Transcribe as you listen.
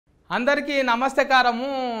అందరికీ నమస్తకారము.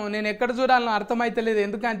 నేను ఎక్కడ చూడాలని అర్థమైతలేదు,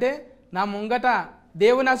 ఎందుకంటే నా ముంగట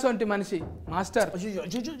దేవునసొంటి మనిషి మాస్టర్.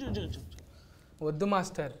 వద్దు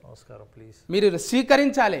మాస్టర్, నమస్కారం ప్లీజ్. మీరు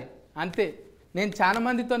స్వీకరించాలి అంతే. నేను చాలా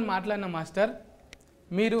మందితో మాట్లాడిన మాస్టర్,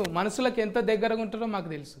 మీరు మనసులకు ఎంత దగ్గరగా ఉంటారో మాకు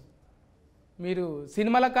తెలుసు. మీరు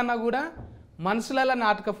సినిమాల కన్నా కూడా మనసులలో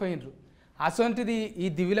నాటకపోయినరు. అసొంటిది ఈ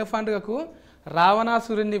దివిల పండుగకు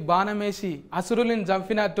రావణాసురుని బాణమేసి అసురుని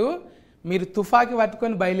చంపినట్టు మీరు తుఫాకి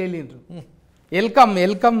పట్టుకొని బయలుదేరిండ్రు. వెల్కమ్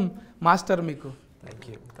వెల్కమ్ మాస్టర్ మీకు.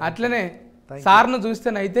 అట్లనే సార్ను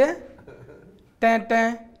చూస్తేనైతే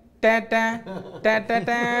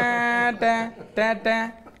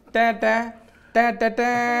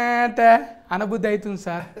అనబుద్ధి అవుతుంది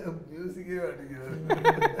సార్.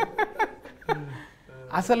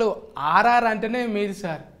 అసలు ఆర్ఆర్ అంటేనే మీరు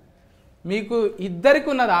సార్. మీకు ఇద్దరికి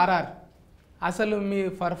ఉన్నది ఆర్ఆర్. అసలు మీ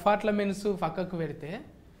పర్ఫార్మెన్స్ పక్కకు పెడితే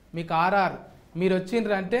మీకు ఆర్ఆర్. మీరు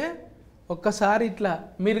వచ్చిండ్రు అంటే ఒక్కసారి ఇట్లా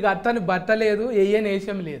మీరు కట్టని బట్ట లేదు, వేయని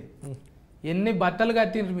వేషం లేదు. ఎన్ని బట్టలు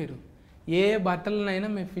కట్టిండ్రు మీరు, ఏ బట్టలనైనా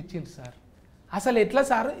మేము ఇచ్చిండ్రు సార్. అసలు ఎట్లా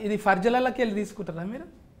సార్ ఇది ఫర్జలకి వెళ్ళి తీసుకుంటారా మీరు?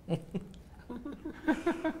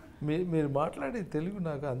 మీరు మాట్లాడే తెలుగు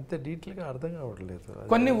నాకు అంత డీటెయిల్గా అర్థం కావట్లేదు.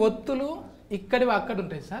 కొన్ని ఒత్తులు ఇక్కడివి అక్కడ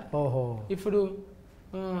ఉంటాయి సార్. ఓహో, ఇప్పుడు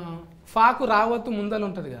ఫాకు రావత్తు ముందలు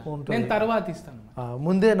ఉంటుంది కదా, నేను తర్వాత ఇస్తాను.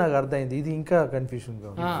 ముందే నాకు అర్థమైంది, ఇది ఇంకా కన్ఫ్యూషన్గా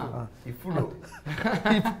ఉంది. ఇప్పుడు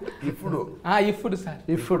ఇప్పుడు ఇప్పుడు సార్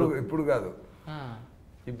ఇప్పుడు ఇప్పుడు కాదు,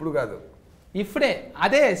 ఇప్పుడు కాదు, ఇప్పుడే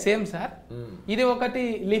అదే సేమ్ సార్. ఇది ఒకటి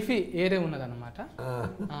లిఫీ ఏరే ఉన్నది అన్నమాట.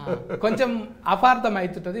 కొంచెం అపార్థం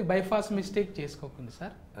అవుతుంటుంది, బైపాస్ మిస్టేక్ చేసుకోకండి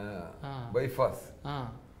సార్. బైపాస్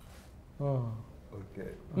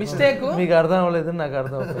మిస్టేక్ మీకు అర్థం అవ్వలేదు, నాకు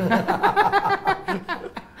అర్థం అవుతుంది.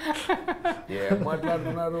 ఏం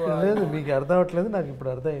మాట్లాడుతున్నారు? లేదు, మీకు అర్థం అవ్వట్లేదు, నాకు ఇప్పుడు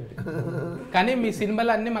అర్థమైంది. కానీ మీ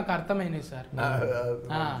సినిమాలు అన్నీ మాకు అర్థమైనవి సార్.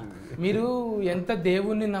 మీరు ఎంత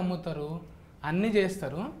దేవుణ్ణి నమ్ముతారు, అన్నీ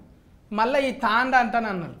చేస్తారు. మళ్ళీ ఈ తాండ అంటాను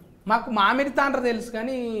అన్నారు. మాకు మామిడి తాండ్ర తెలుసు,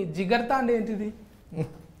 కానీ జిగర్తాండ ఏంటిది?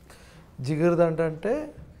 జిగర్దండ అంటే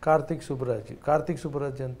కార్తీక్ సుబ్బరాజ్. కార్తీక్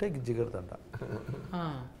సుబ్బరాజ్ అంటే జిగర్దండ.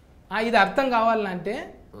 ఇది అర్థం కావాలంటే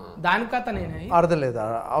దాని కథ నేను అర్థం లేదు,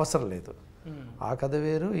 అవసరం లేదు. ఆ కథ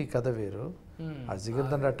వేరు, ఈ కథ వేరు. ఆ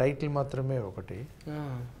జిగర్దండ టైటిల్ మాత్రమే ఒకటి.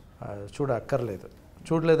 అక్కర్లేదు,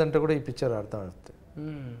 చూడలేదంటే కూడా ఈ పిక్చర్ అర్థం అవుతుంది.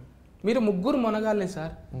 మీరు ముగ్గురు మొనగాలే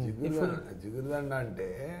సార్. జిగర్దండ అంటే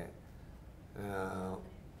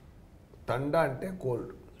తండ అంటే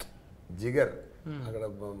కోల్డ్, జిగర్ అక్కడ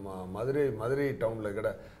మధురై టౌన్లో, ఇక్కడ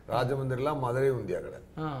రాజమండ్రిలో మధురై ఉంది. అక్కడ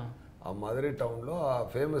ఆ మధురై టౌన్లో ఆ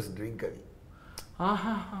ఫేమస్ డ్రింక్ అది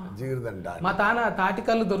జిగర్దండ. మా తాన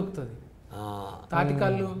తాటికల్లు దొరుకుతుంది,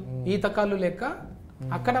 తాటికల్లు ఈతకల్లు లెక్క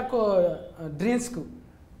అక్కడ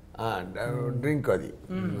డ్రింక్ అది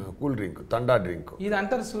కూల్ డ్రింక్, తండా డ్రింక్. ఇది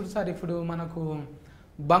అంటారు చూడు సార్. ఇప్పుడు మనకు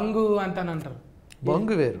బంగు అంటానంటారు.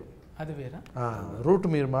 బంగు వేరు, అది వేరా? రూట్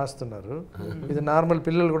మీరు మాస్తున్నారు. ఇది నార్మల్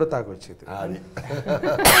పిల్లలు కూడా తాగొచ్చేది.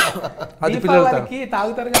 అది పిల్లలకి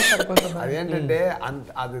తాగుతారు కదా. అదేంటంటే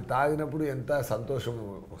అది తాగినప్పుడు ఎంత సంతోషం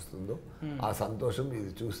వస్తుందో ఆ సంతోషం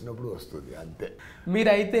ఇది చూసినప్పుడు వస్తుంది, అంతే.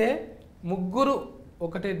 మీరైతే ముగ్గురు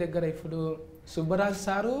ఒకటే దగ్గర. ఇప్పుడు సుబ్బరాజ్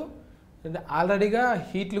సారు ఆల్రెడీగా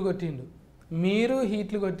హీట్లు కొట్టిండు, మీరు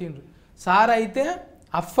హీట్లు కొట్టిండ్రు. సార్ అయితే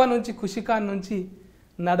అఫ్ఫ నుంచి ఖుషిఖాన్ నుంచి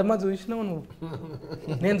నడుమ చూసినావు నువ్వు,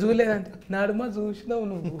 నేను చూడలేదంటే నడుమ చూసినావు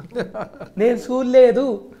నువ్వు, నేను చూడలేదు.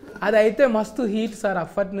 అది అయితే మస్తు హీట్ సార్.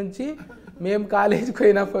 అప్పటి నుంచి మేము కాలేజీకి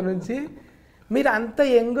పోయినప్పటి నుంచి మీరు అంత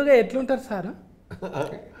యంగ్గా ఎట్లుంటారు సార్?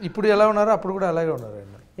 ఇప్పుడు ఎలా ఉన్నారో అప్పుడు కూడా అలాగే ఉన్నారు.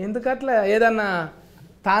 ఎందుకట్లా? ఏదన్నా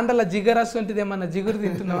తాండల జిగరస్ వంటిది ఏమన్నా జిగురు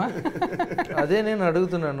తింటున్నావా? అదే నేను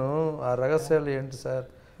అడుగుతున్నాను, ఆ రహస్యాలు ఏంటి సార్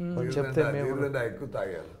చెప్తే మేము ఎక్కువ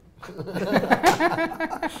తాగారు.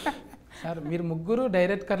 సార్ మీరు ముగ్గురు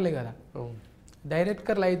డైరెక్టర్లే కదా,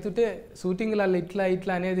 డైరెక్టర్లు అవుతుంటే షూటింగ్లలో ఇట్లా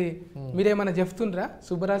ఇట్లా అనేది మీరేమైనా చెప్తుండ్రా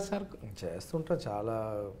సుబ్బరాజ్ సార్? చేస్తుంటా, చాలా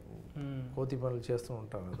కోతి పనులు చేస్తూ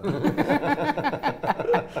ఉంటాను కదా.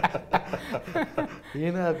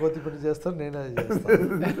 ఈయన కోతి పనులు చేస్తాను, నేను అది చేస్తాను.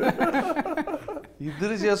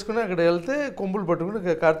 ఇద్దరు చేసుకుని అక్కడ వెళ్తే కొమ్ములు పట్టుకుని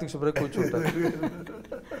కార్తీక్ సుబ్బరాజ్ కూర్చుంటారు.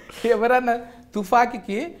 ఎవరన్నా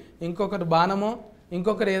తుఫాకి ఇంకొకరు బాణమో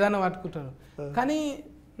ఇంకొకరు ఏదైనా పట్టుకుంటారు. కానీ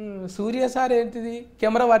సూర్య సార్ ఏంటిది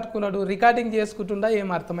కెమెరా పట్టుకున్నాడు, రికార్డింగ్ చేసుకుంటుండా, ఏం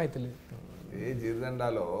అర్థమవుతలేదు. ఈ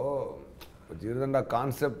జిగర్దండ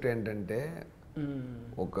కాన్సెప్ట్ ఏంటంటే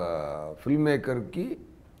ఒక ఫిల్మ్ మేకర్కి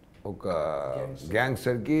ఒక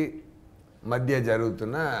గ్యాంగ్స్టర్కి మధ్య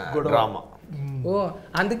జరుగుతున్న డ్రామా. ఓ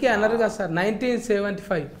అందుకే అన్నారు కదా సార్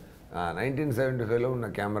 1975. 1975లో ఉన్న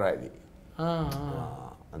కెమెరా ఇది.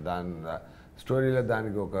 దాని స్టోరీలో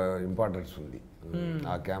దానికి ఒక ఇంపార్టెన్స్ ఉంది.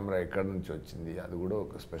 ఆ కెమెరా ఎక్కడి నుంచి వచ్చింది అది కూడా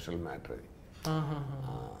ఒక స్పెషల్ మ్యాటర్ అది.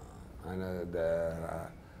 ఆయన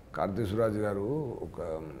కార్తీక్ సుబ్బరాజ్ గారు ఒక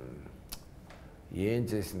ఏం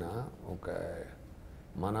చేసినా ఒక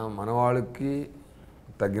మన వాళ్ళకి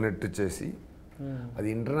తగ్గినట్టు చేసి అది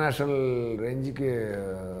ఇంటర్నేషనల్ రేంజ్కి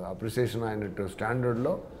అప్రిసియేషన్ అయినట్టు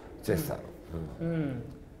స్టాండర్డ్లో చేస్తారు.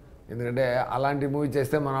 ఎందుకంటే అలాంటి మూవీ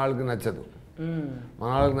చేస్తే మన వాళ్ళకి నచ్చదు, మన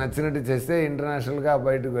వాళ్ళకి నచ్చినట్టు చేస్తే ఇంటర్నేషనల్గా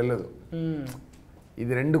బయటకు వెళ్ళదు.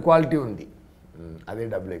 ఇది 2 క్వాలిటీ ఉంది, అదే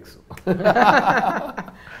DoubleX.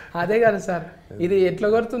 అదే కదా సార్, ఇది ఎట్లా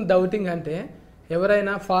కొడుతుంది డౌటింగ్ అంటే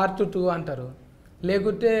ఎవరైనా పార్ట్ 2 అంటారు,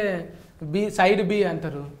 లేకుంటే సైడ్ బి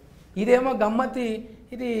అంటారు. ఇదేమో గమ్మతి,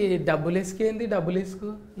 ఇది డబ్బులేసుకు ఏంది డబ్బులేసుకు,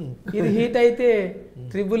 ఇది హీట్ అయితే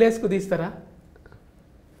ట్రిబులేసుకు తీస్తారా?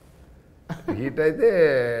 హీట్ అయితే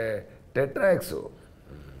టెట్రాక్స్.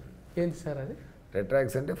 ఏంటి సార్ అది?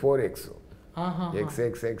 టెట్రాక్స్ అంటే 4X,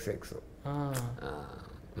 XXXX.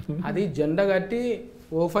 అది జెండా కట్టి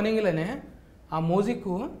ఓపెనింగ్లోనే ఆ మ్యూజిక్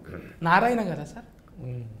నారాయణ కదా సార్,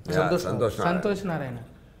 సంతోష్ నారాయణ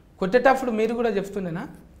కొట్టేటప్పుడు మీరు కూడా చెప్తుండేనా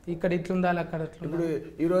ఇక్కడ ఇట్లుండాలి అక్కడ అట్లా? ఇప్పుడు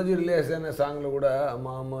ఈరోజు రిలీజ్ అయిన సాంగ్లో కూడా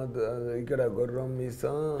మహమ్మద్ ఇక్కడ గుర్రం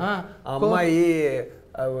మీసా అమ్మాయి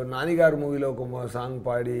నానిగారు మూవీలో ఒక సాంగ్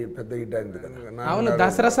పాడి పెద్ద హిట్ అయింది కదా. అవును,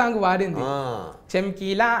 దసరా సాంగ్ వాడింది,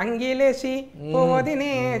 చెంకీలా అంగీలేసి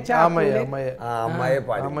అమ్మాయి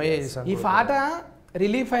పాడి. ఈ పాట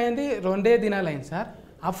రిలీఫ్ అయింది 2 దినాలు అయింది సార్,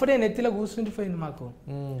 అప్పుడే నెత్తిలో కూర్చుండిపోయింది మాకు.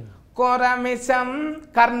 కోరమిసం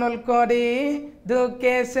కర్నూలు కోడి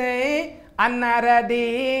దూకేసే అన్నారడి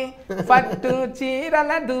పట్టు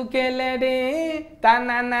చీరల దూకేలేడి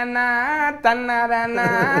తన్నారనా.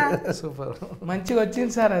 సూపర్, మంచిగా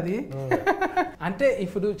వచ్చింది సార్ అది. అంటే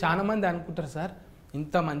ఇప్పుడు చాలా మంది అనుకుంటారు సార్,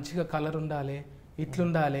 ఇంత మంచిగా కలర్ ఉండాలి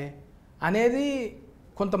ఇట్లుండాలి అనేది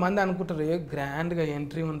కొంతమంది అనుకుంటారు. గ్రాండ్గా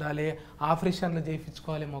ఎంట్రీ ఉండాలి, ఆపరేషన్లు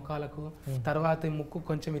చేయించుకోవాలి ముఖాలకు, తర్వాత ముక్కు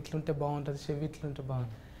కొంచెం ఇట్లుంటే బాగుంటుంది, చెవి ఇట్లుంటే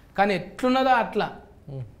బాగుంటుంది. కానీ ఎట్లున్నదో అట్లా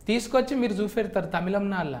తీసుకొచ్చి మీరు చూపెడతారు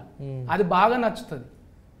తమిళంలో అలా, అది బాగా నచ్చుతుంది.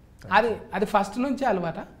 అది ఫస్ట్ నుంచి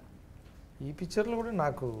అలవాట. ఈ పిక్చర్లో కూడా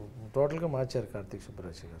నాకు టోటల్గా మార్చారు కార్తీక్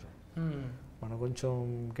సుబ్బరాజ్ గారు. మనం కొంచెం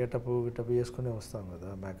గెటప్ వేసుకునే వస్తాం కదా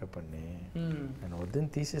మేకప్ అన్ని, నేను వద్దని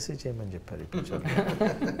తీసేసి చేయమని చెప్పారు ఈ పిక్చర్.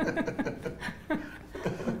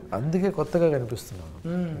 అందుకే కొత్తగా కనిపిస్తున్నాను.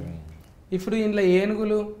 ఇప్పుడు ఇంట్లో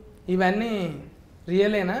ఏనుగులు ఇవన్నీ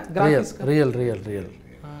రియలేనా? Real real real.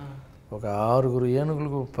 ఒక 6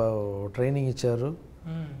 ఏనుగులకు ట్రైనింగ్ ఇచ్చారు,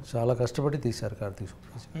 చాలా కష్టపడి తీశారు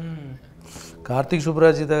కార్తీక్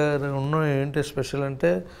సుబ్బరాజ్ దగ్గర ఉన్న ఏంటి స్పెషల్ అంటే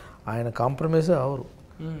ఆయన కాంప్రమైజ్ అవరు.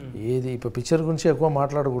 ఏది ఇప్పుడు పిక్చర్ గురించి ఎక్కువ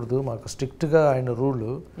మాట్లాడకూడదు, మాకు స్ట్రిక్ట్గా ఆయన రూల్.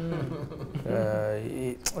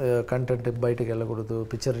 కంటెంట్ బయటకు వెళ్ళకూడదు,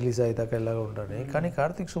 పిక్చర్ రిలీజ్ అయ్యేదాకా ఎలాగ ఉండాలి. కానీ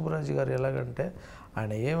కార్తీక్ సుబ్బరాజ్ గారు ఎలాగంటే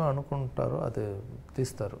ఆయన ఏమి అనుకుంటారో అది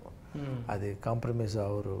తీస్తారు, అది కాంప్రమైజ్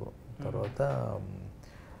అవరు. తర్వాత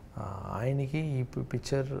ఆయనకి ఈ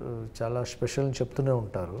పిక్చర్ చాలా స్పెషల్ అని చెప్తూనే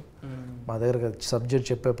ఉంటారు. మా దగ్గర సబ్జెక్ట్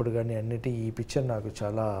చెప్పేప్పుడు కానీ అన్నిటి ఈ పిక్చర్ నాకు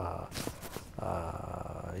చాలా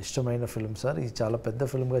ఇష్టమైన ఫిల్మ్ సార్, ఇది చాలా పెద్ద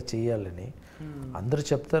ఫిల్మ్గా చేయాలని అందరూ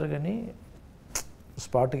చెప్తారు. కానీ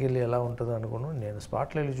స్పాట్కి వెళ్ళి ఎలా ఉంటుందో అనుకున్నాను. నేను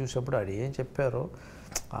స్పాట్లో వెళ్ళి చూసేప్పుడు అది ఏం చెప్పారో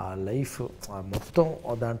ఆ లైఫ్ మొత్తం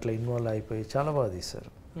దాంట్లో ఇన్వాల్వ్ అయిపోయి చాలా బాగా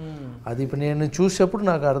తీశారు. అది ఇప్పుడు నేను చూసేప్పుడు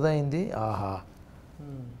నాకు అర్థమైంది, ఆహా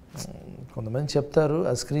కొంతమంది చెప్తారు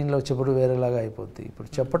ఆ స్క్రీన్లో వచ్చేప్పుడు వేరేలాగా అయిపోద్ది, ఇప్పుడు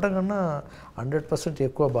చెప్పటం కన్నా 100%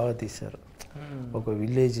 ఎక్కువ బాగా తీశారు. ఒక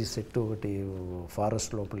విలేజ్ సెట్ ఒకటి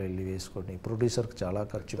ఫారెస్ట్ లోపల వెళ్ళి వేసుకొని ప్రొడ్యూసర్కి చాలా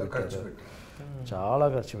ఖర్చు పెట్టారు, చాలా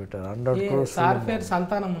ఖర్చు పెట్టారు. 100 crores.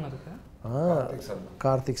 సంతానం ఉన్నారు,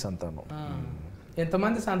 కార్తీక్ సంతానం.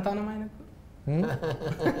 ఎంతమంది సంతానం ఆయనకు?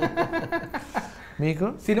 మీకు?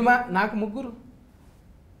 సినిమా నాకు 3,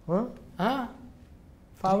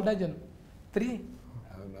 5 డజన్ 3.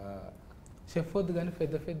 చెప్పొద్దు కానీ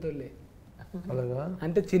పెద్ద పెద్దోళ్ళే. అలాగా?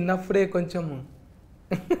 అంటే చిన్నప్పుడే కొంచెం.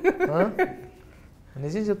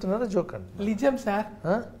 నిజం చెప్తున్నారా జోక్? నిజం సార్,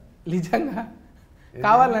 నిజంగా.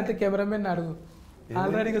 కావాలంటే కెమెరామెన్ అడుగు,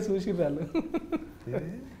 ఆల్రెడీగా చూసి వాళ్ళు.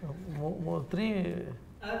 3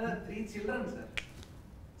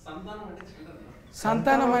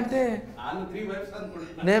 సంతానం అంటే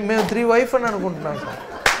మేము 3 వైఫ్ అని అనుకుంటున్నాం సార్.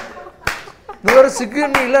 నువ్వు సిగ్గు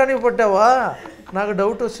ఇలానే పట్టావా? నాకు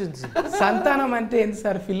డౌట్ వచ్చింది. సంతానం అంటే ఏంటి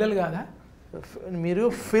సార్, పిల్లలు కాదా? మీరు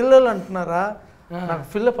పిల్లలు అంటున్నారా? నాకు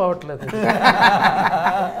ఫిల్లప్ అవ్వట్లేదు.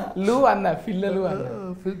 లూ అన్న పిల్లలు అన్న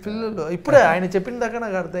పిల్లలు ఇప్పుడే ఆయన చెప్పిన దాకా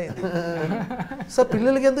నాకు అర్థమైంది. సార్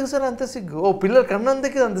పిల్లలకి ఎందుకు సార్ అంత సిగ్గు? ఓ పిల్లలు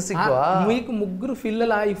కన్నందుకే అంత సిగ్గు. మీకు ముగ్గురు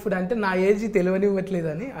పిల్లలా ఇప్పుడు అంటే నా ఏజ్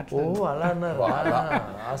తెలియనివ్వట్లేదని అట్లా. ఓ అలా అన్నారు.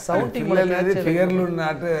 ఆ సౌండ్ ఫిగర్లు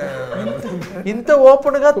ఇంత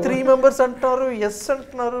ఓపెన్ గా 3 members అంటున్నారు, ఎస్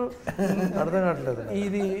అంటున్నారు, అర్థం కావట్లేదు.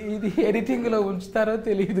 ఇది ఎడిటింగ్ లో ఉంచుతారో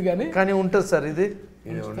తెలియదు కానీ ఉంటుంది సార్. ఇదే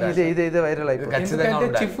వైరల్ అయిపోయింది. ఎందుకంటే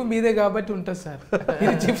చిఫ్ మీదే కాబట్టి ఉంటుంది సార్.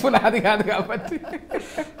 ఇది చిఫ్ నాది కాదు కాబట్టి.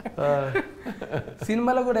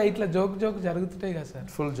 సినిమాలో కూడా ఇట్లా జోక్ జరుగుతుంటాయి కదా సార్,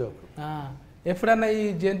 ఫుల్ జోక్. ఎప్పుడన్నా ఈ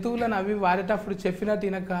జంతువులను అవి వాడేటప్పుడు చెప్పినట్టు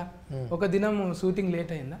వినక ఒక దినం షూటింగ్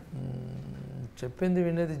లేట్ అయిందా? చెప్పింది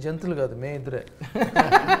వినేది జంతువులు కాదు, మే ఇద్దరే.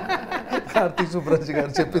 కార్తీక్ సుబ్రాజ్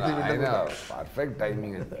గారు చెప్పింది పర్ఫెక్ట్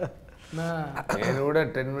టైమింగ్ అండి. నేను కూడా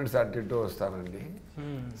 10 minutes అటు ఇటు వస్తానండి.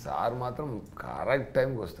 సార్ మాత్రం కరెక్ట్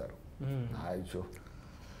టైంకి వస్తారు.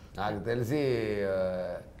 నాకు తెలిసి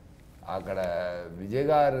అక్కడ విజయ్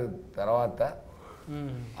గారు తర్వాత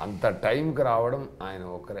అంత టైంకి రావడం ఆయన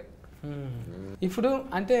ఒక్కరే. ఇప్పుడు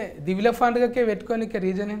అంటే దివిల పండుగకే పెట్టుకొని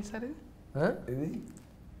రీజన్ ఏంటి సార్ ఇది?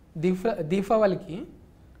 దీపావళికి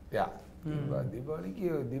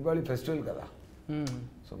దీపావళి ఫెస్టివల్ కదా,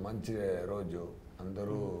 సో మంచి రోజు,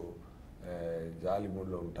 అందరూ జాలి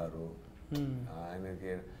మూడ్లో ఉంటారు.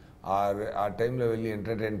 ఆయనకి ఆ టైంలో వెళ్ళి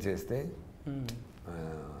ఎంటర్టైన్ చేస్తే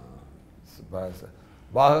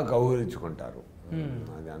బాగా కౌగులించుకుంటారు.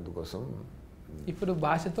 అది అందుకోసం. ఇప్పుడు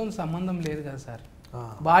భాషతో సంబంధం లేదు కదా సార్,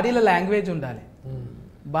 బాడీలో లాంగ్వేజ్ ఉండాలి.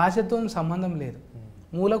 భాషతో సంబంధం లేదు.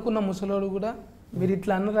 మూలకున్న ముసలోడు కూడా మీరు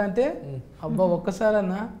ఇట్లా అన్నారంటే అబ్బా ఒక్కసారి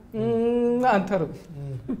అన్నా అంటారు,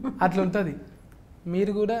 అట్లా ఉంటుంది.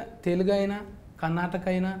 మీరు కూడా తెలుగు అయినా కర్ణాటక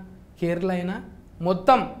అయినా కేరళ అయినా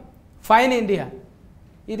మొత్తం ఫైన్ ఇండియా.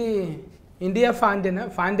 ఇది ఇండియా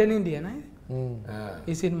ఫాండెన్ ఇండియానా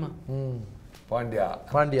ఈ cinema? Pandya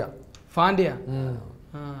fan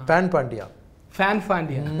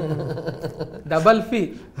Pandya double fee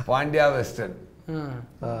Pandya western.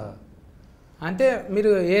 అంటే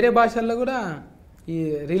మీరు ఏరే భాషల్లో కూడా ఈ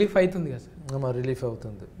రిలీఫ్ అవుతుంది కదా సార్? రిలీఫ్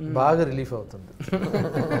అవుతుంది, బాగా రిలీఫ్ అవుతుంది.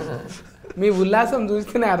 మీ ఉల్లాసం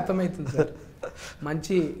చూస్తేనే అర్థమవుతుంది సార్.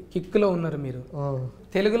 మంచి కిక్లో ఉన్నారు మీరు.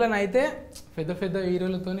 తెలుగులోనైతే పెద్ద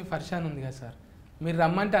హీరోలతో ఫర్షాన్ ఉంది కదా సార్, మీరు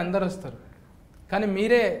రమ్మంటే అందరు వస్తారు. కానీ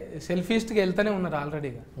మీరే సెల్ఫీస్ట్గా వెళ్తూనే ఉన్నారు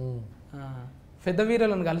ఆల్రెడీగా. పెద్ద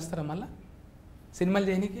హీరోలను కలుస్తారా మళ్ళా సినిమాలు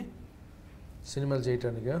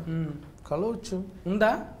చేయటానికి? కలవచ్చు.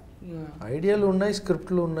 ఉందా? ఐడియాలు ఉన్నాయి,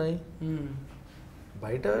 స్క్రిప్ట్లు ఉన్నాయి.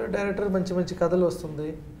 బయట డైరెక్టర్ మంచి కథలు వస్తుంది,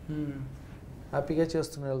 హ్యాపీగా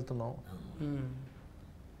చేస్తూనే వెళ్తున్నాం.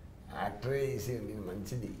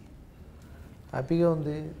 మంచిది, హ్యాపీగా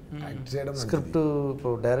ఉంది. స్క్రిప్ట్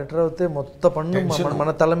డైరెక్టర్ అయితే మొత్తం పన్ను మన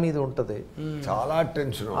తల మీద ఉంటుంది. చాలా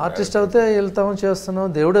టెన్షన్. ఆర్టిస్ట్ అయితే వెళ్తాం, చేస్తున్నాం.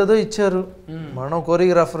 దేవుడు ఏదో ఇచ్చారు, మనం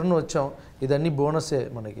కోరియోగ్రాఫర్ని వచ్చాం, ఇదన్నీ బోనసే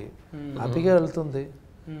మనకి. హ్యాపీగా వెళ్తుంది.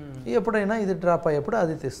 ఎప్పుడైనా ఇది డ్రాప్ అయ్యేప్పుడు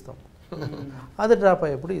అది తీస్తాం, అది డ్రాప్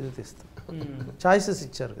అయ్యేప్పుడు ఇది తీస్తాం. చాయిసెస్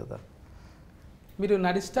ఇచ్చారు కదా. మీరు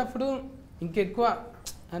నడిచేటప్పుడు ఇంకెక్కువ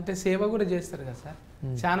అంటే సేవ కూడా చేస్తారు కదా సార్.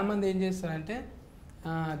 చాలా మంది ఏం చేస్తారంటే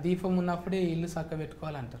దీపం ఉన్నప్పుడే ఇల్లు చక్క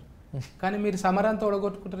పెట్టుకోవాలంటారు, కానీ మీరు సమరంతా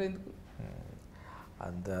ఓడగొట్టుకుంటారు ఎందుకు?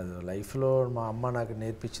 అంత లైఫ్లో మా అమ్మ నాకు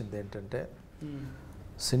నేర్పించింది ఏంటంటే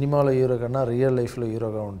సినిమాలో హీరో కన్నా రియల్ లైఫ్లో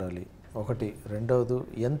హీరోగా ఉండాలి ఒకటి. రెండవది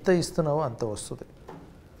ఎంత ఇస్తున్నావో అంత వస్తుంది.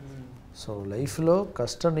 సో లైఫ్లో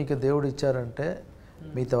కష్టం నీకు దేవుడు ఇచ్చారంటే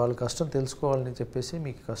మిగతా వాళ్ళ కష్టం తెలుసుకోవాలని చెప్పేసి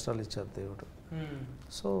మీకు కష్టాలు ఇచ్చారు దేవుడు.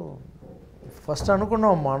 సో ఫస్ట్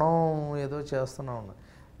అనుకున్నాం మనం ఏదో చేస్తున్నాం,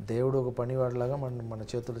 దేవుడు ఒక పనివాడిలాగా మన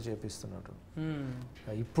చేతులు చేపిస్తున్నాడు.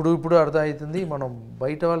 ఇప్పుడు అర్థం అవుతుంది, మనం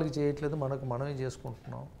బయట వాళ్ళకి చేయట్లేదు, మనమే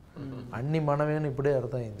చేసుకుంటున్నాం. అన్నీ మనమేని ఇప్పుడే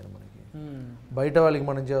అర్థమైంది మనకి. బయట వాళ్ళకి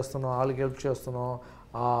మనం చేస్తున్నాం, వాళ్ళకి హెల్ప్ చేస్తున్నాం,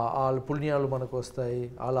 వాళ్ళ పుణ్యాలు మనకు వస్తాయి,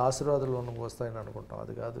 వాళ్ళ ఆశీర్వాదాలు మనకు వస్తాయని అనుకుంటాం.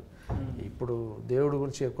 అది కాదు. ఇప్పుడు దేవుడి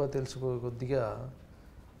గురించి ఎక్కువ తెలుసుకో కొద్దిగా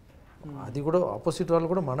అది కూడా ఆపోజిట్ వాళ్ళు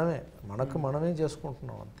కూడా మనమే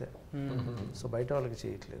చేసుకుంటున్నాం అంతే. సో బయట వాళ్ళకి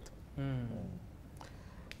చేయట్లేదు.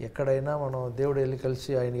 ఎక్కడైనా మనం దేవుడు వెళ్ళి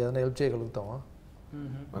కలిసి ఆయనకి ఏదైనా హెల్ప్ చేయగలుగుతామా?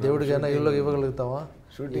 దేవుడికి ఏదైనా ఇవ్వగలుగుతామా?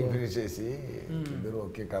 షూటింగ్ ఫినిష్ చేసి ఇద్దరు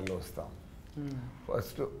ఒకే కార్లో వస్తాం.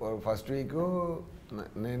 ఫస్ట్ వీక్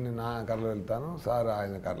నేను నా కార్లో వెళ్తాను, సార్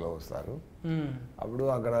ఆయన కార్లో వస్తారు. అప్పుడు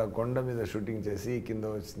అక్కడ కొండ మీద షూటింగ్ చేసి కింద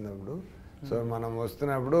వచ్చినప్పుడు సో మనం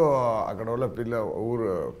వస్తున్నప్పుడు అక్కడ వాళ్ళ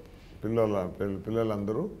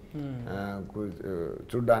పిల్లలందరూ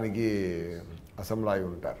చూడ్డానికి అసెంబ్లీ అయి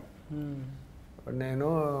ఉంటారు. నేను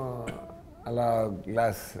అలా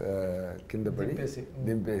గ్లాస్ కింద పడి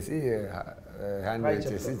దింపేసి హ్యాండ్ రైజ్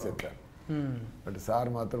చేసి చెప్తాను, బట్ సార్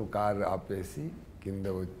మాత్రం కారు ఆపేసి కింద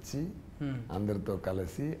వచ్చి అందరితో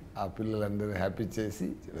కలిసి ఆ పిల్లలందరూ హ్యాపీ చేసి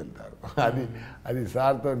వెళ్తారు. అది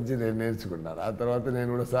సార్తో నుంచి నేను నేర్చుకున్నాను. ఆ తర్వాత నేను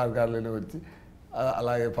కూడా సార్ కార్లోనే వచ్చి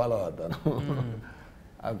అలాగే ఫాలో అవుతాను.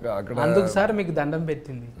 అక్కడ అందుకు సార్ మీకు దండం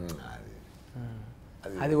పెట్టింది.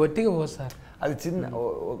 అది ఒట్టిగా పో సార్, అది చిన్న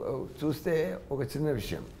చూస్తే ఒక చిన్న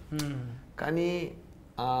విషయం, కానీ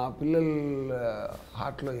ఆ పిల్లల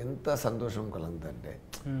హార్ట్లో ఎంత సంతోషం కలుగుతుందంటే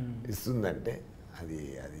ఇస్తుందంటే అది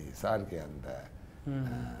సార్కి అంత.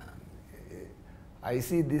 ఐ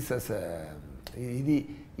సీ దిస్ అస్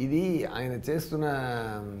ఇది ఆయన చేస్తున్న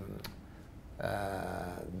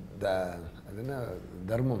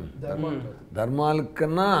ధర్మాల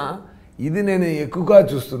కన్నా ఇది నేను ఎక్కువగా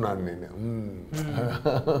చూస్తున్నాను. నేను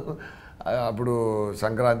అప్పుడు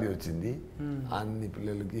సంక్రాంతి వచ్చింది, అన్ని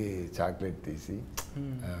పిల్లలకి చాక్లెట్ తీసి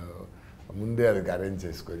ముందే అది అరేంజ్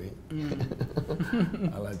చేసుకొని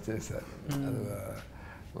అలా చేశారు. అది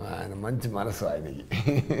ఆయన మంచి మనసు ఆయనకి.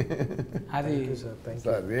 అది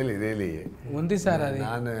సార్ రియలీ ఉంది సార్. అది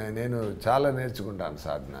నేను చాలా నేర్చుకుంటాను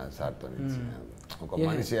సార్తో నుంచి. ఒక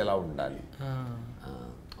మనిషి ఎలా ఉండాలి,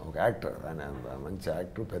 ఒక యాక్టర్, ఆయన మంచి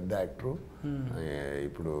యాక్టర్, పెద్ద యాక్టరు.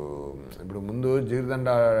 ఇప్పుడు ముందు జిగర్తండ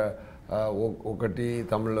ఒకటి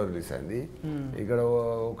తమిళ్లో రిలీజ్ అయింది, ఇక్కడ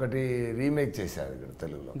ఒకటి రీమేక్ చేశారు ఇక్కడ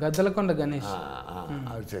తెలుగులో, గద్దలకొండ గణేష్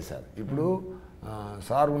అవి చేశారు. ఇప్పుడు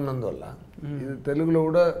సార్ ఉన్నందువల్ల ఇది తెలుగులో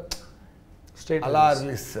కూడా అలా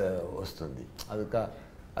రిలీజ్ వస్తుంది.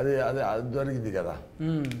 అది దొరికింది కదా,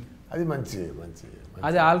 అది మంచి.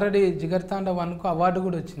 అది ఆల్రెడీ జిగర్తాండ 1కు అవార్డు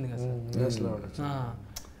కూడా వచ్చింది కదా.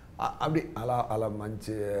 అది అలా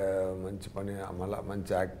మంచి పని, మళ్ళీ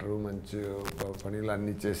మంచి యాక్టరు, మంచి పనులు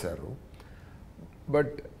అన్నీ చేశారు.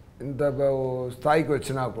 బట్ ఇంత స్థాయికి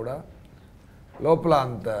వచ్చినా కూడా లోపల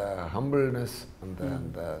అంత హంబుల్నెస్, అంత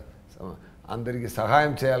అందరికీ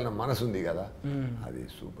సహాయం చేయాలన్న మనసు ఉంది కదా, అది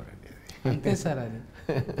సూపర్ అండి. అంతే సార్. అది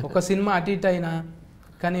ఒక సినిమా అటు ఇటు అయినా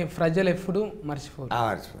కానీ ప్రజలు ఎప్పుడు మర్చిపోరు.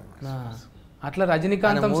 అట్లా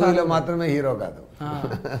రజనీకాంత్ మాత్రమే హీరో కాదు.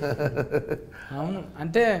 అవును,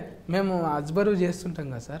 అంటే మేము అజ్బరు చేస్తుంటాం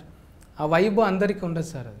కదా సార్, ఆ వైబ్ అందరికీ ఉండదు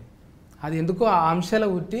సార్. అది ఎందుకో ఆ అంశాల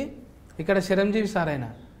ఉట్టి ఇక్కడ చిరంజీవి సార్ అయినా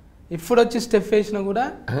ఇప్పుడు వచ్చి స్టెప్ వేసినా కూడా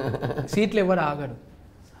సీట్లు ఎవరు ఆగడు.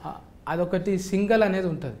 అదొకటి సింగల్ అనేది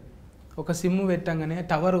ఉంటుంది. ఒక సిమ్ము పెట్టంగానే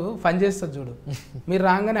టవరు పనిచేస్తుంది చూడు, మీరు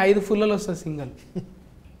రాగానే 5 ఫుల్లలో వస్తుంది సింగల్.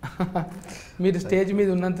 మీరు స్టేజ్ మీద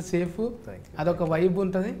ఉన్నంత సేఫ్ అదొక వైబ్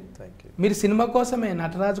ఉంటుంది. మీరు సినిమా కోసమే,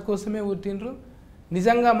 నటరాజు కోసమే పుట్టినరు.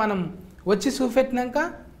 నిజంగా మనం వచ్చి చూపెట్టినాక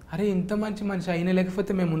అరే ఇంత మంచి మనిషి అయిన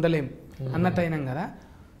లేకపోతే మేము ఉండలేం అన్నట్టు అయినాం కదా.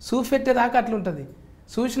 చూపెట్టేదాకా అట్లుంటుంది.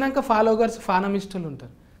 చూసినాక ఫాలోవర్స్ ఫానమిస్టులు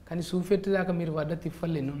ఉంటారు, కానీ చూపెట్టేదాకా మీరు పడ్డ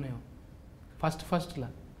తిప్పలు ఎన్ని ఉన్నాయో. ఫస్ట్లా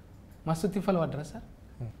మస్తు తిప్పలు పడ్డరా సార్?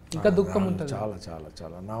 ఇంకా దుఃఖం ఉంటుంది.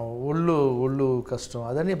 చాలా నా ఒళ్ళు కష్టం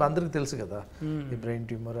అదని అందరికి తెలుసు కదా. ఈ బ్రెయిన్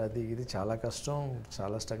ట్యూమర్ అది ఇది చాలా కష్టం,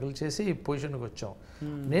 చాలా స్ట్రగుల్ చేసి ఈ పొజిషన్కి వచ్చాం.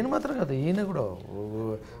 నేను మాత్రం కదా, ఈయన కూడా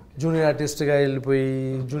జూనియర్ ఆర్టిస్ట్గా వెళ్ళిపోయి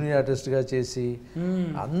జూనియర్ ఆర్టిస్ట్గా చేసి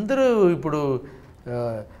అందరూ ఇప్పుడు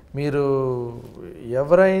మీరు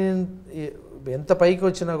ఎవరైనా ఎంత పైకి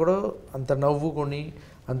వచ్చినా కూడా అంత నవ్వుకొని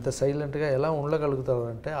అంత సైలెంట్గా ఎలా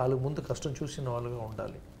ఉండగలుగుతారంటే వాళ్ళకి ముందు కష్టం చూసిన వాళ్ళుగా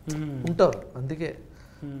ఉండాలి, ఉంటారు. అందుకే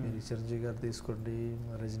మీరు చిరంజీవి గారు తీసుకోండి,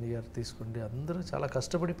 రజనీ గారు తీసుకోండి, అందరూ చాలా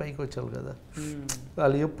కష్టపడి పైకి వచ్చారు కదా.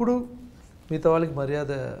 వాళ్ళు ఎప్పుడు మిగతా వాళ్ళకి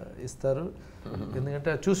మర్యాద ఇస్తారు,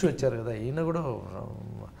 ఎందుకంటే చూసి వచ్చారు కదా. ఈయన కూడా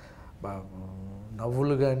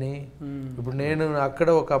నవ్వులు కానీ, ఇప్పుడు నేను అక్కడ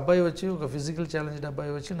ఒక అబ్బాయి వచ్చి, ఒక ఫిజికల్ ఛాలెంజ్డ్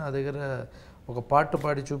అబ్బాయి వచ్చి నా దగ్గర ఒక పాట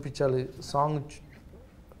పాడి చూపించాలి, సాంగ్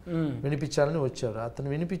వినిపించాలని వచ్చారు. అతను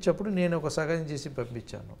వినిపించేప్పుడు నేను ఒక సహాయం చేసి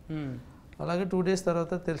పంపించాను. అలాగే 2 days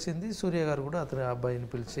తర్వాత తెలిసింది సూర్య గారు కూడా అతని అబ్బాయిని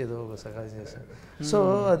పిలిచి ఏదో ఒక సహాయం చేశారు. సో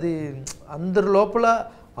అది అందరి లోపల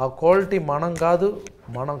ఆ క్వాలిటీ మనం కాదు,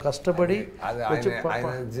 మనం కష్టపడి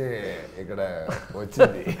ఇక్కడ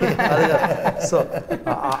వచ్చింది. సో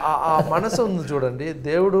ఆ మనసు ఉంది చూడండి.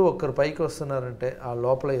 దేవుడు ఒక్కరు పైకి వస్తున్నారంటే ఆ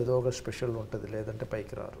లోపల ఏదో ఒక స్పెషల్ ఉంటుంది, లేదంటే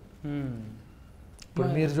పైకి రారు. ఇప్పుడు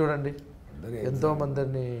మీరు చూడండి, ఎంతో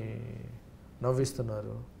మందిని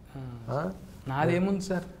నవ్విస్తున్నారు. నాదేముంది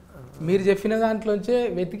సార్, మీరు చెప్పిన దాంట్లోంచే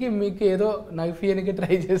వెతికి మీకు ఏదో నవ్వియడానికి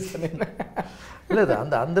ట్రై చేస్తాను. లేదా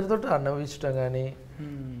అందరితో నవ్వించడం కానీ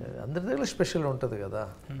అందరి దగ్గర స్పెషల్ ఉంటుంది కదా.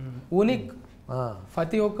 యూనిక్,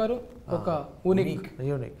 ప్రతి ఒక్కరు ఒక యూనిక్.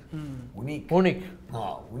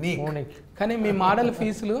 కానీ మీ మోడల్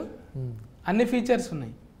ఫీజులు అన్ని ఫీచర్స్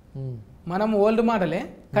ఉన్నాయి. మనం ఓల్డ్ మోడలే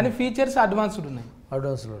కానీ ఫీచర్స్ అడ్వాన్స్డ్ ఉన్నాయి.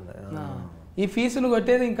 ఈ ఫీజులు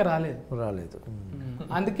కొట్టేది ఇంకా రాలేదు.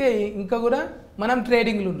 అందుకే ఇంకా కూడా మనం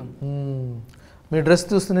ట్రేడింగ్లు ఉన్నాం. మీ డ్రెస్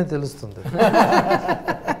చూస్తూనే తెలుస్తుంది.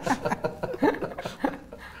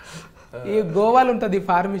 గోవాలో ఉంటుంది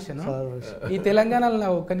ఫార్మేషన్, ఈ తెలంగాణలో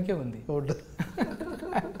ఒక్కనికే ఉంది.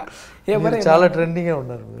 చాలా ట్రెండింగ్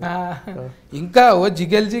ఉన్నారు ఇంకా ఓ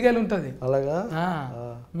జిగెల్ జిగెల్ ఉంటది అలాగా.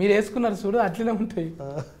 మీరు వేసుకున్నారు చూడు అట్లనే ఉంటాయి.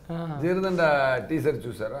 జిగర్తండ టీజర్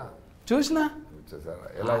చూసారా? చూసినా.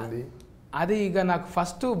 ఎలా ఉంది అది? ఇక నాకు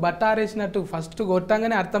ఫస్ట్ బట్ట ఆరేసినట్టు ఫస్ట్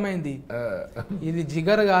కొట్టంగానే అర్థమైంది ఇది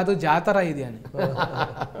జిగర్ కాదు జాతర ఇది అని.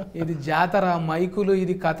 ఇది జాతర మైకులు,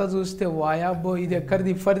 ఇది కథ చూస్తే వాయాబ్బో ఇది ఎక్కడిది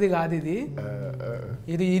ఇప్పటిది కాదు ఇది.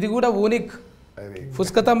 ఇది కూడా ఊనిక్.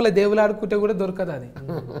 పుస్తకంలో దేవులు ఆడుకుంటే కూడా దొరకదు అది.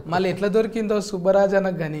 మళ్ళీ ఎట్లా దొరికిందో సుబ్బరాజ్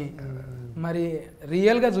అనకు కానీ మరి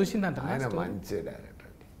రియల్గా చూసిందంట. ఆయన మంచి డైరెక్టర్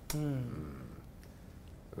అండి.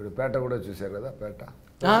 ఇప్పుడు పేట కూడా చూశారు కదా, పేట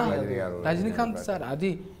రజనీకాంత్ సార్. అది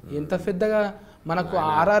ఎంత పెద్దగా మనకు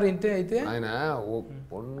ఆర్ఆర్ ఇంటే అయితే ఆయన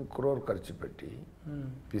 1 crore ఖర్చు పెట్టి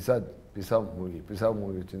పిజ్జా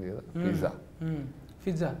మూవీ వచ్చింది కదా,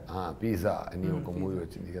 పిజ్జా అని ఒక మూవీ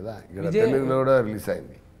వచ్చింది కదా, ఇక్కడ తెలుగులో కూడా రిలీజ్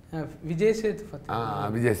అయింది. విజయ్ సేతుపతి.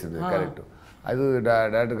 కరెక్ట్. అది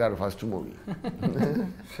డైరెక్టర్ గారు ఫస్ట్ మూవీ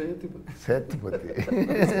సేతుపతి.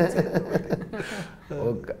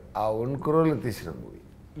 ఆ 1 crore తీసిన మూవీ.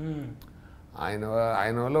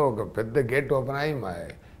 ఆయన వల్ల ఒక పెద్ద గేట్ ఓపెన్ అయ్యి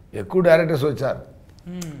ఎక్కువ డైరెక్టర్స్ వచ్చారు.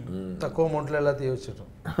 తక్కువ అమౌంట్లో ఎలా తీయవచ్చు.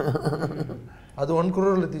 అది 1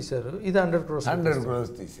 crore తీశారు, ఇది 100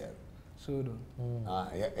 crores తీశారు. చూడు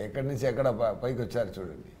ఎక్కడి నుంచి ఎక్కడ పైకి వచ్చారు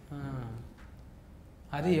చూడండి.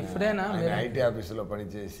 అది ఎప్పుడైనా ఐటీ ఆఫీసులో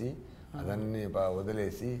పనిచేసి అదన్నీ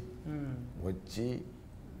వదిలేసి వచ్చి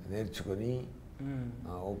నేర్చుకొని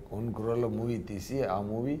 1 crore మూవీ తీసి ఆ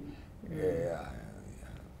మూవీ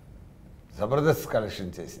జబర్దస్త్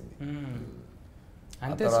కలెక్షన్ చేసింది.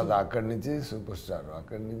 తర్వాత అక్కడి నుంచి సూపర్ స్టార్,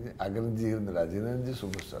 అక్కడి నుంచి జిగర్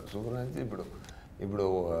సూపర్ స్టార్, సూపర్ నుంచి ఇప్పుడు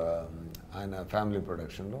ఆయన ఫ్యామిలీ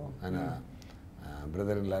ప్రొడక్షన్లో ఆయన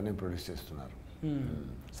బ్రదర్ ఇన్ లానే ప్రొడ్యూస్ చేస్తున్నారు.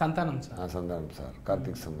 సంతానం సార్,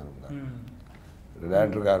 కార్తీక్ సంతానం గారు.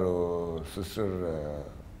 డైరెక్టర్ గారు సిస్టర్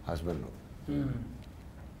హస్బెండ్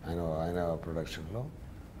ఆయన ప్రొడక్షన్లో.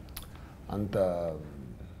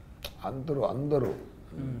 అందరూ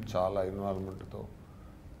చాలా ఇన్వాల్వ్మెంట్తో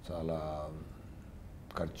చాలా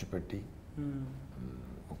ఖర్చు పెట్టి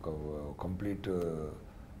ఒక కంప్లీట్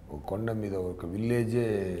కొండ మీద ఒక విలేజే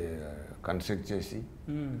కన్స్ట్రక్ట్ చేసి,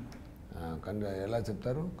 ఎలా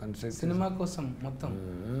చెప్తారు, కన్స్ట్రక్ట్ సినిమా కోసం మొత్తం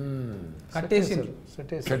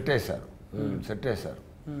సెట్ వేశారు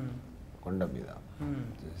కొండ మీద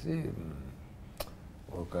చేసి.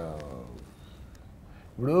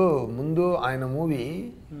 ఇప్పుడు ముందు ఆయన మూవీ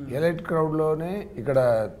ఎలైట్ క్రౌడ్లోనే ఇక్కడ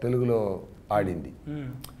తెలుగులో ఆడింది.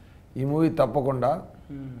 ఈ మూవీ తప్పకుండా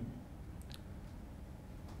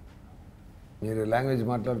మీరు లాంగ్వేజ్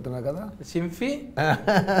మాట్లాడుతున్నారు కదా, సింఫీ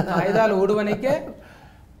ఆయుధాలు ఊడవనికే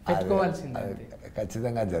పెట్టుకోవాల్సింది,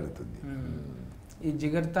 ఖచ్చితంగా జరుగుతుంది. ఈ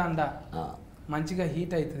జిగర్తాండా మంచిగా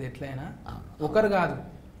హీట్ అవుతుంది ఎట్లయినా. ఒకరు కాదు,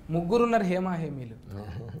 3 ఉన్నారు హేమా హేమీలు.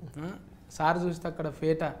 సార్ చూస్తే అక్కడ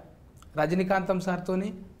ఫేట రజనీకాంతం సార్తోని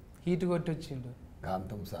హీట్ కొట్టి వచ్చిండు.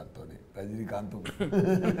 కాంతం సార్తోని రజనీకాంతం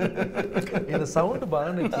సౌండ్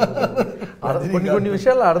బాగానే కొన్ని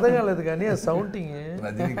విషయాలు అర్థం కాలేదు కానీ ఆ సౌండింగ్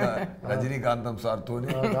రజనీకాంతం సార్తోని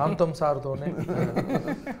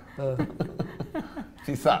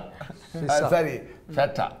సారీ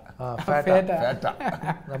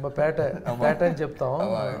ఫేట అని చెప్తాం.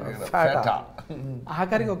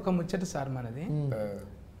 ఆఖరికి ఒక్క ముచ్చట సార్ మనది.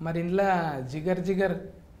 మరి ఇంట్లో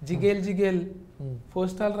జిగేల్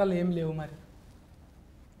పోస్టాల్ రాళ్ళు ఏం లేవు మరి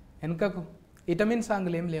వెనకకు విటమిన్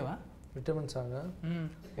సాంగ్లు ఏం లేవా? విటమిన్ సాంగ్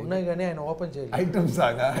ఉన్నాయి కానీ ఆయన ఓపెన్ చేయలేదు. ఐటమ్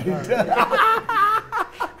సాంగ్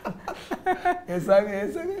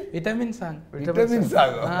విటమిన్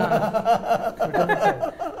సాంగ్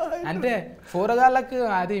అంటే పోరగాళ్ళకు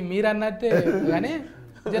అది మీరు అన్నట్టే కానీ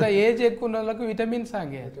జర ఏజ్ ఎక్కువ ఉన్న వాళ్ళకు vitamin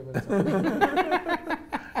song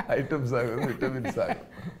item song vitamin song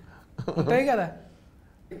ఉంటాయి కదా.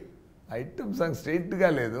 ఐటమ్ సాంగ్ స్ట్రైట్గా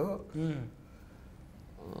లేదు,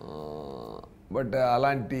 బట్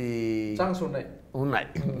అలాంటి సాంగ్స్ ఉన్నాయి.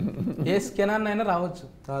 ఏ క్షణాన్నైనా రావచ్చు.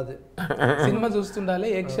 అదే సినిమా చూస్తుండాలి,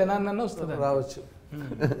 ఏ క్షణాన్నైనా వస్తుంది రావచ్చు.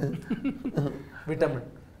 విటమిన్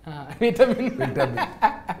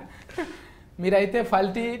మీరైతే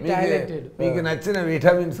ఫల్టీ టాలెంటెడ్. మీకు నచ్చిన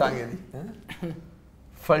విటమిన్ సాంగ్ ఇది?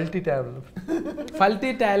 ఫల్టీ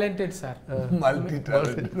టాలెంటెడ్ సార్. మల్టీ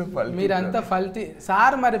టాలెంటెడ్ మీరంతా ఫల్టీ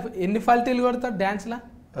సార్. మరి ఎన్ని ఫల్టీలు కొడతారు డాన్స్లా?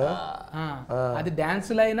 అది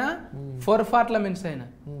డాన్సులు అయినా పర్ఫార్మెన్స్ అయినా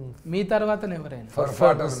మీ తర్వాతనే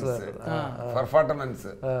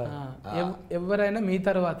ఎవరైనా మీ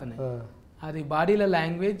తర్వాతనే. అది బాడీలో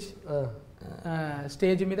లాంగ్వేజ్,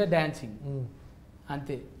 స్టేజ్ మీద డాన్సింగ్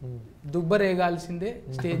అంతే. దుబ్బరేగాల్సిందే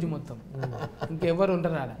స్టేజ్ మొత్తం, ఇంకెవరు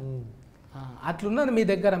ఉండరు ఆడ. అట్లున్నది మీ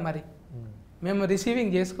దగ్గర మరి మేము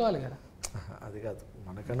రిసీవింగ్ చేసుకోవాలి కదా. అది కాదు,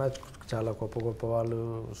 మనకన్నా చాలా గొప్ప గొప్ప వాళ్ళు,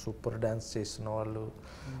 సూపర్ డ్యాన్స్ చేస్తున్న వాళ్ళు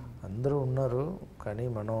అందరూ ఉన్నారు. కానీ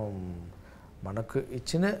మనకు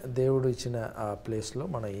ఇచ్చిన దేవుడు ఇచ్చిన ఆ ప్లేస్లో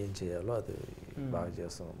మనం ఏం చేయాలో అది బాగా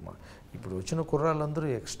చేస్తున్నాం. ఇప్పుడు వచ్చిన కుర్రాళ్ళందరూ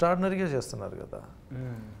ఎక్స్ట్రాడినరీగా చేస్తున్నారు కదా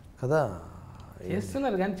కదా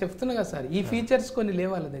చేస్తున్నారు. కానీ చెప్తున్నా కదా సార్, ఈ ఫీచర్స్ కొన్ని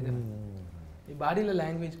లేవు వాళ్ళ దగ్గర, ఈ బాడీలో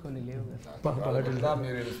లాంగ్వేజ్ కొన్ని లేవు కదా.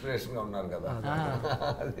 మీరు ఇన్స్పిరేషన్గా ఉన్నారు కదా,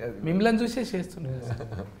 మిమ్మల్ని చూసే చేస్తున్నారు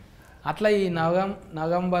సార్. అట్లా ఈ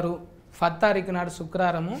నవంబరు 10 తారీఖు నాడు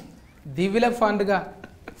శుక్రవారము దివ్యుల ఫండ్గా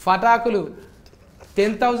పటాకులు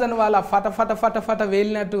 10,000 వాళ్ళ ఫట ఫట ఫట ఫట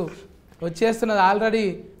వేలినట్టు వచ్చేస్తున్నది. ఆల్రెడీ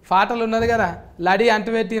పాటలు ఉన్నది కదా, లడి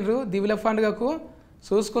అంటుపెట్టిండ్రు దివ్యుల పండుగకు.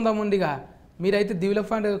 చూసుకుందాం ఉండిగా, మీరైతే దివ్యుల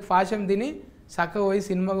పండుగకు పాశం తిని చక్కగా పోయి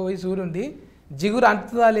సినిమాకు పోయి చూడండి. జిగురు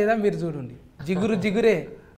అంటుతుందా లేదా మీరు చూడండి, జిగురు జిగురే.